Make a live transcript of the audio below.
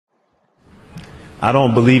I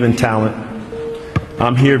don't believe in talent.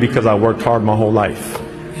 I'm here because I worked hard my whole life.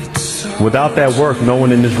 Without that work, no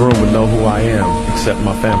one in this room would know who I am except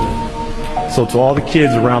my family. So to all the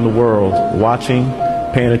kids around the world watching,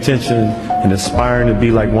 paying attention, and aspiring to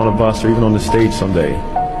be like one of us or even on the stage someday,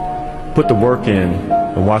 put the work in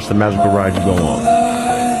and watch the magical ride you go on.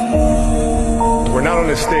 We're not on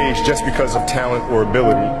this stage just because of talent or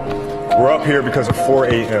ability. We're up here because of 4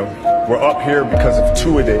 a.m. We're up here because of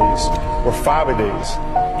 2-a-days or 5-a-days.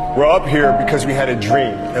 We're up here because we had a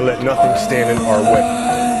dream and let nothing stand in our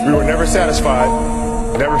way. We were never satisfied,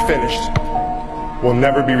 never finished. We'll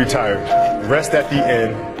never be retired. Rest at the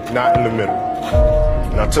end, not in the middle.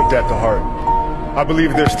 And I took that to heart. I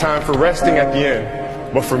believe there's time for resting at the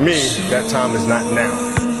end, but for me, that time is not now.